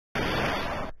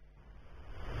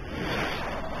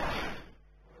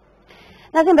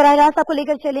ناظرین براہ راست آپ کو لے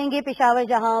کر چلیں گے پشاور،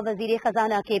 جہاں وزیر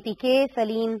خزانہ کے پی کے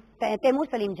تیمور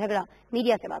جھگڑا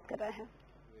میڈیا سے بات کر رہے ہیں.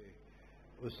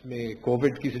 اس میں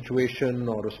کووڈ کی سچویشن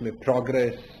اور اس میں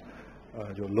پروگریس،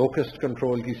 جو لوکسٹ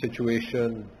کنٹرول کی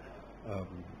سچویشن،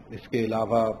 اس کے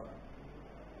علاوہ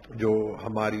جو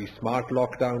ہماری اسمارٹ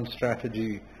لاک ڈاؤن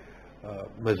اسٹریٹجی،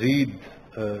 مزید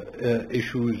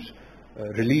ایشوز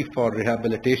ریلیف اور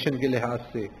ریہیبلیٹیشن کے لحاظ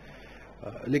سے.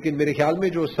 لیکن میرے خیال میں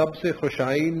جو سب سے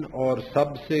خوشائن اور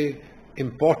سب سے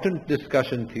امپورٹنٹ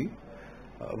ڈسکشن تھی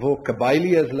وہ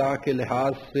قبائلی اضلاع کے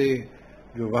لحاظ سے،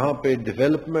 جو وہاں پہ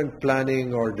ڈیولپمنٹ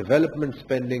پلاننگ اور ڈیولپمنٹ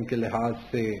سپینڈنگ کے لحاظ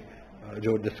سے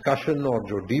جو ڈسکشن اور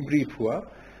جو ڈی بریف ہوا،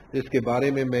 جس کے بارے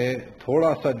میں میں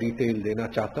تھوڑا سا ڈیٹیل دینا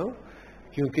چاہتا ہوں،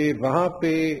 کیونکہ وہاں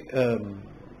پہ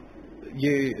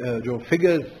یہ جو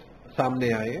فگرز سامنے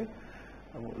آئے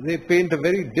they paint a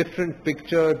very different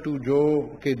picture to جو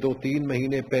کہ 2-3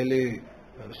 مہینے پہلے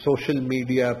سوشل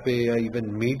میڈیا پہ یا ایون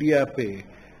میڈیا پہ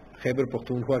خیبر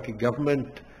پختونخوا کی گورنمنٹ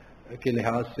کے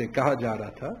لحاظ سے کہا جا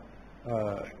رہا تھا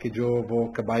کہ جو وہ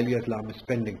قبائلی اضلاع میں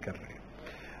اسپینڈنگ کر رہے ہیں.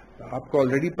 آپ کو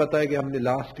آلریڈی پتا ہے کہ ہم نے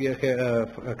لاسٹ ایئر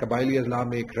قبائلی اضلاع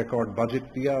میں ایک ریکارڈ بجٹ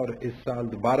دیا اور اس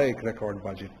سال دوبارہ ایک ریکارڈ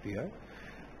بجٹ دیا.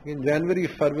 لیکن جنوری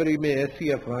فروری میں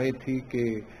ایسی افواہیں تھی کہ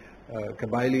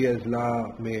قبائلی اضلاع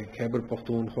میں خیبر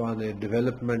پختونخوا نے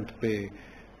ڈیولپمنٹ پہ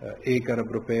 1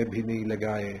 ارب روپے بھی نہیں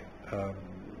لگائے،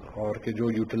 اور کہ جو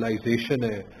یوٹیلائزیشن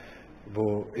ہے وہ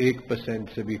 1%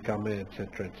 سے بھی کم ہے،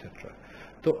 ایٹسیٹرا ایٹسیٹرا.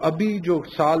 تو ابھی جو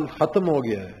سال ختم ہو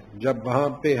گیا ہے، جب وہاں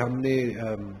پہ ہم نے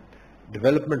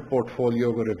ڈیولپمنٹ پورٹ فولیو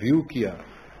کو ریویو کیا،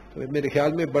 تو میرے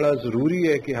خیال میں بڑا ضروری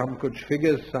ہے کہ ہم کچھ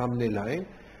فگرز سامنے لائیں،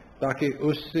 تاکہ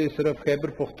اس سے صرف خیبر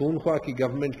پختونخوا کی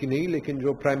گورنمنٹ کی نہیں، لیکن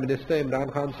جو پرائم منسٹر عمران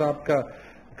خان صاحب کا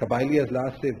قبائلی اضلاع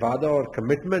سے وعدہ اور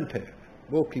کمٹمنٹ ہے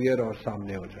وہ کلیئر اور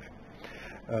سامنے ہو جائے.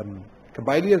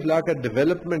 قبائلی اضلاع کا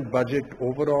ڈیولپمنٹ بجٹ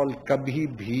اوور آل کبھی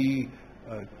بھی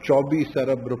 24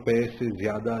 ارب روپے سے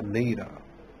زیادہ نہیں رہا،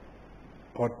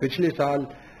 اور پچھلے سال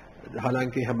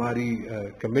حالانکہ ہماری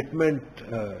کمٹمنٹ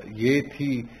یہ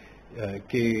تھی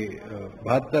کہ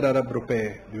 72 ارب روپے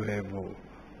جو ہے وہ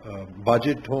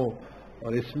بجٹ ہوں،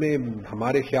 اور اس میں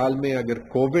ہمارے خیال میں اگر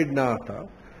کووڈ نہ آتا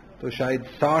تو شاید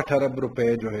 60 ارب روپے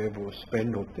جو ہے وہ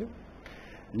اسپینڈ ہوتے.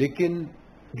 لیکن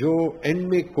جو اینڈ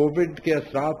میں کووڈ کے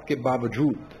اثرات کے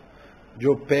باوجود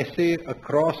جو پیسے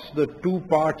across the 2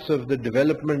 parts of the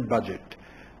development budget,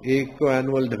 ایک تو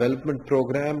اینول ڈیولپمنٹ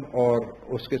پروگرام اور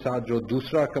اس کے ساتھ جو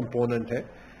دوسرا کمپوننٹ ہے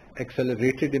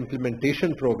ایکسلیریٹیڈ ایمپلیمنٹیشن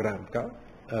پروگرام کا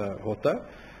ہوتا،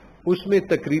 اس میں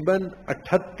تقریباً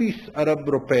 38 ارب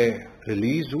روپے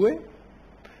ریلیز ہوئے،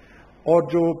 اور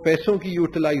جو پیسوں کی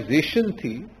یوٹیلائزیشن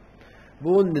تھی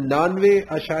وہ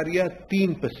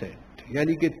 99.3%،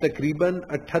 یعنی کہ تقریباً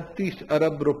 38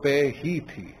 ارب روپے ہی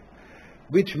تھی،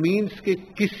 وچ مینس کہ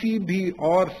کسی بھی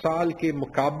اور سال کے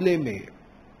مقابلے میں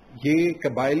یہ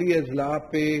قبائلی اضلاع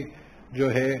پہ جو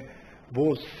ہے وہ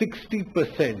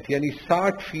 60% یعنی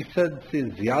 60% سے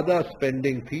زیادہ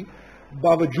اسپینڈنگ تھی،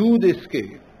 باوجود اس کے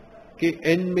کہ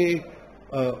اینڈ میں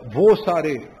وہ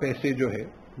سارے پیسے جو ہے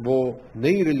وہ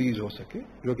نہیں ریلیز ہو سکے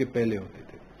جو کہ پہلے ہوتے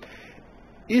تھے.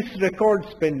 اس ریکارڈ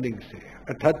سپینڈنگ سے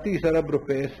 38 ارب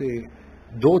روپے سے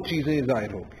 2 چیزیں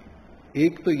ظاہر ہو گئی.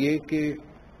 ایک تو یہ کہ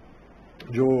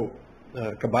جو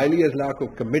قبائلی اضلاع کو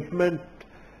کمٹمنٹ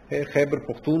ہے خیبر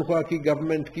پختونخوا کی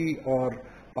گورنمنٹ کی اور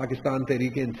پاکستان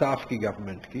تحریک انصاف کی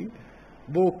گورنمنٹ کی،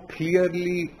 وہ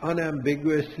کلیئرلی ان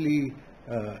ایمبیگوسلی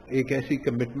ایک ایسی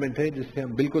کمٹمنٹ ہے جس سے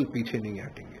ہم بالکل پیچھے نہیں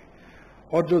ہٹیں گے.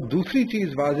 اور جو دوسری چیز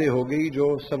واضح ہو گئی، جو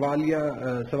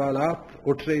سوالات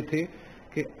اٹھ رہے تھے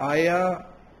کہ آیا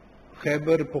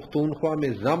خیبر پختونخوا میں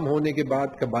ضم ہونے کے بعد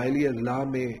قبائلی اضلاع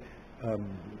میں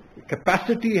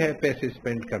کیپیسٹی ہے پیسے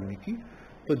اسپینڈ کرنے کی،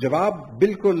 تو جواب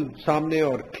بالکل سامنے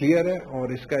اور کلیئر ہے، اور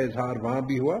اس کا اظہار وہاں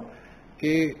بھی ہوا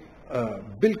کہ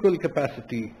بالکل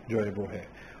کیپیسٹی جو ہے وہ ہے.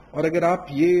 اور اگر آپ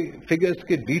یہ فگرز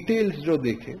کے ڈیٹیلز جو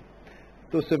دیکھیں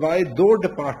تو سوائے 2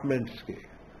 ڈپارٹمنٹس کے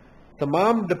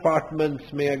تمام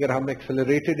ڈپارٹمنٹس میں اگر ہم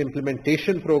ایکسلیریٹیڈ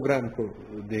امپلیمنٹیشن پروگرام کو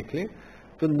دیکھ لیں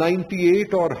تو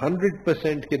 98 اور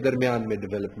 100% کے درمیان میں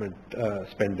ڈیولپمنٹ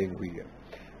اسپینڈنگ ہوئی ہے.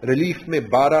 ریلیف میں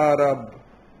 12 ارب،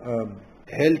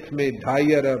 ہیلتھ میں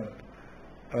 2.5 ارب،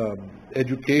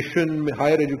 ایجوکیشن میں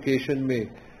ہائر ایجوکیشن میں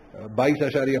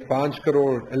 22.5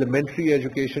 کروڑ، ایلیمنٹری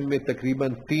ایجوکیشن میں تقریباً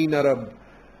 3 ارب،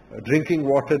 ڈرنکنگ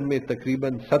واٹر میں تقریباً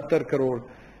 70 کروڑ.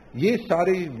 یہ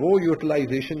سارے وہ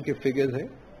یوٹیلائزیشن کے فگرز ہیں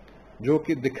جو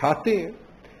کہ دکھاتے ہیں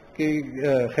کہ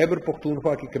خیبر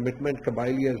پختونخوا کی کمٹمنٹ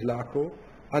قبائلی اضلاع کو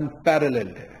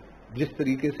انپیرللڈ ہے، جس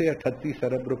طریقے سے 38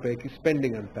 ارب روپے کی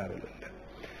سپینڈنگ انپیرللڈ ہے.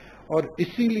 اور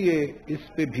اسی لیے اس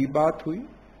پہ بھی بات ہوئی،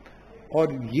 اور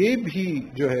یہ بھی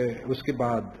جو ہے اس کے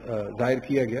بعد ظاہر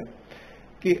کیا گیا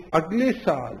کہ اگلے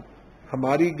سال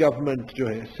ہماری گورنمنٹ جو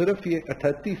ہے صرف یہ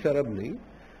 38 ارب نہیں،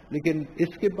 لیکن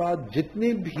اس کے بعد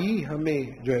جتنے بھی ہمیں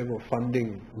جو ہے وہ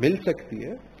فنڈنگ مل سکتی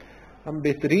ہے، ہم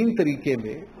بہترین طریقے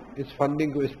میں اس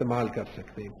فنڈنگ کو استعمال کر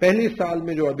سکتے ہیں. پہلے سال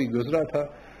میں جو ابھی گزرا تھا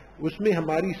اس میں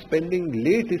ہماری سپینڈنگ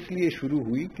لیٹ اس لیے شروع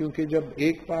ہوئی کیونکہ جب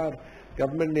ایک بار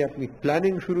گورنمنٹ نے اپنی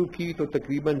پلاننگ شروع کی تو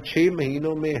تقریباً 6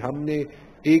 مہینوں میں ہم نے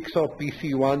 100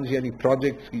 PC1 یعنی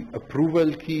پروجیکٹس کی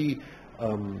اپروول کی،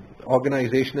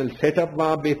 آرگنائزیشنل سیٹ اپ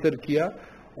وہاں بہتر کیا،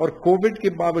 اور کووڈ کے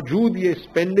باوجود یہ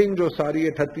سپینڈنگ جو ساری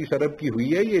 38 ارب کی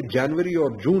ہوئی ہے یہ جنوری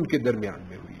اور جون کے درمیان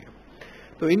میں ہوئی ہے.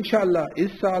 تو انشاءاللہ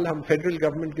اس سال ہم فیڈرل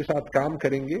گورنمنٹ کے ساتھ کام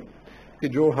کریں گے کہ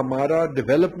جو ہمارا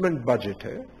ڈیولپمنٹ بجٹ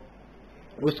ہے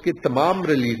اس کے تمام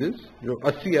ریلیزز جو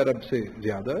 80 ارب سے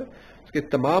زیادہ ہے، اس کے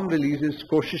تمام ریلیزز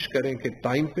کوشش کریں کہ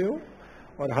ٹائم پہ ہو،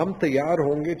 اور ہم تیار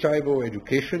ہوں گے چاہے وہ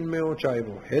ایجوکیشن میں ہو، چاہے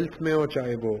وہ ہیلتھ میں ہو،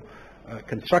 چاہے وہ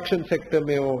کنسٹرکشن سیکٹر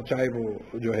میں ہو، چاہے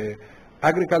وہ جو ہے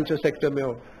ایگریکلچر سیکٹر میں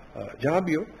ہو، جہاں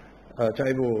بھی ہو،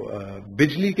 چاہے وہ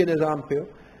بجلی کے نظام پہ ہو،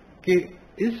 کہ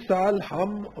اس سال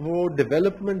ہم وہ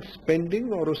ڈیولپمنٹ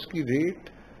سپینڈنگ اور اس کی ریٹ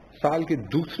سال کے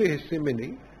دوسرے حصے میں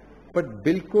نہیں بٹ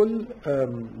بالکل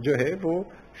جو ہے وہ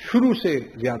شروع سے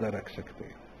زیادہ رکھ سکتے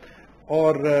ہیں.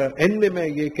 اور اینڈ میں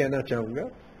یہ کہنا چاہوں گا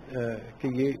کہ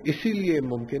یہ اسی لیے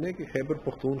ممکن ہے کہ خیبر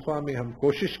پختونخوا میں ہم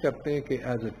کوشش کرتے ہیں کہ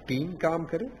ایز اے ٹیم کام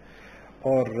کریں،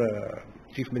 اور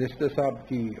چیف منسٹر صاحب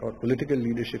کی اور پولیٹیکل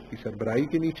لیڈرشپ کی سربراہی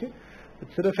کے نیچے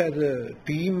صرف as a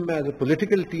team, as a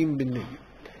political team بھی نہیں،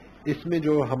 اس میں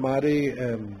جو ہمارے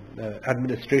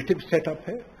ایڈمنسٹریٹو سیٹ اپ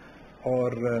ہے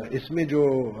اور اس میں جو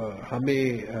ہمیں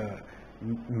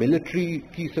ملٹری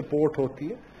کی سپورٹ ہوتی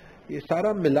ہے، یہ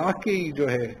سارا ملا کے ہی جو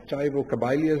ہے، چاہے وہ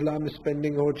قبائلی اضلاع میں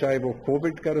اسپینڈنگ ہو، چاہے وہ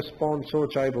کووڈ کا رسپانس ہو،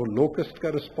 چاہے وہ لوکسٹ کا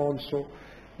رسپانس ہو،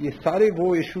 یہ سارے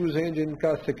وہ ایشوز ہیں جن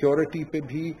کا سیکیورٹی پہ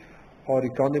بھی اور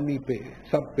اکانومی پہ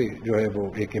سب پہ جو ہے وہ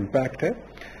ایک امپیکٹ ہے.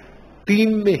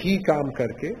 ٹیم میں ہی کام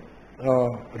کر کے،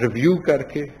 ریویو کر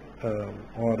کے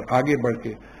اور آگے بڑھ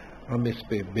کے ہم اس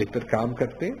پہ بہتر کام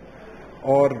کرتے ہیں.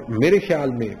 اور میرے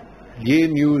خیال میں یہ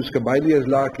نیوز قبائلی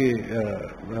اضلاع کے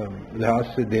لحاظ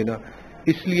سے دینا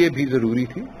اس لیے بھی ضروری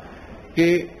تھی کہ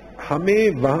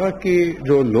ہمیں وہاں کے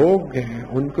جو لوگ ہیں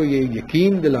ان کو یہ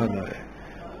یقین دلانا ہے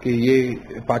کہ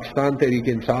یہ پاکستان تحریک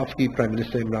انصاف کی پرائم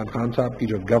منسٹر عمران خان صاحب کی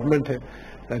جو گورنمنٹ ہے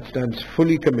دیٹ اسٹینڈز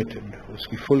فلی کمیٹڈ، اس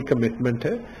کی فل کمٹمنٹ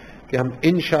ہے کہ ہم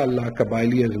انشاءاللہ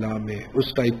قبائلی اضلاع میں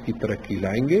اس ٹائپ کی ترقی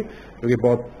لائیں گے جو کہ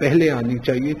بہت پہلے آنی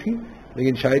چاہیے تھی،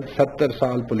 لیکن شاید 70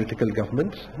 سال پولیٹیکل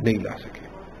گورنمنٹس نہیں لا سکے.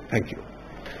 Thank you.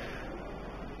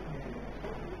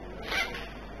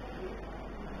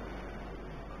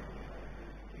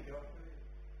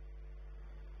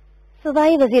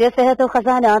 صوبائی وزیر صحت و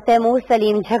خزانہ تیمور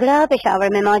سلیم جھگڑا پشاور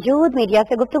میں موجود میڈیا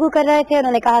سے گفتگو کر رہے تھے.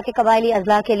 انہوں نے کہا کہ قبائلی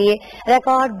اضلاع کے لیے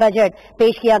ریکارڈ بجٹ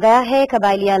پیش کیا گیا ہے.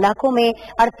 قبائلی علاقوں میں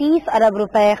 38 ارب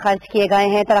روپے خرچ کیے گئے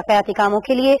ہیں ترقیاتی کاموں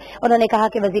کے لیے. انہوں نے کہا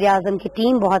کہ وزیر اعظم کی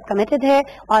ٹیم بہت کمیٹڈ ہے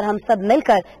اور ہم سب مل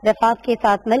کر وفاق کے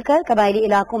ساتھ مل کر قبائلی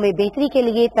علاقوں میں بہتری کے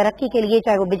لیے، ترقی کے لیے،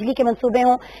 چاہے وہ بجلی کے منصوبے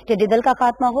ہوں، ٹڈی دل کا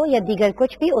خاتمہ ہو یا دیگر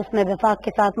کچھ بھی، اس میں وفاق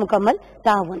کے ساتھ مکمل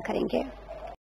تعاون کریں گے.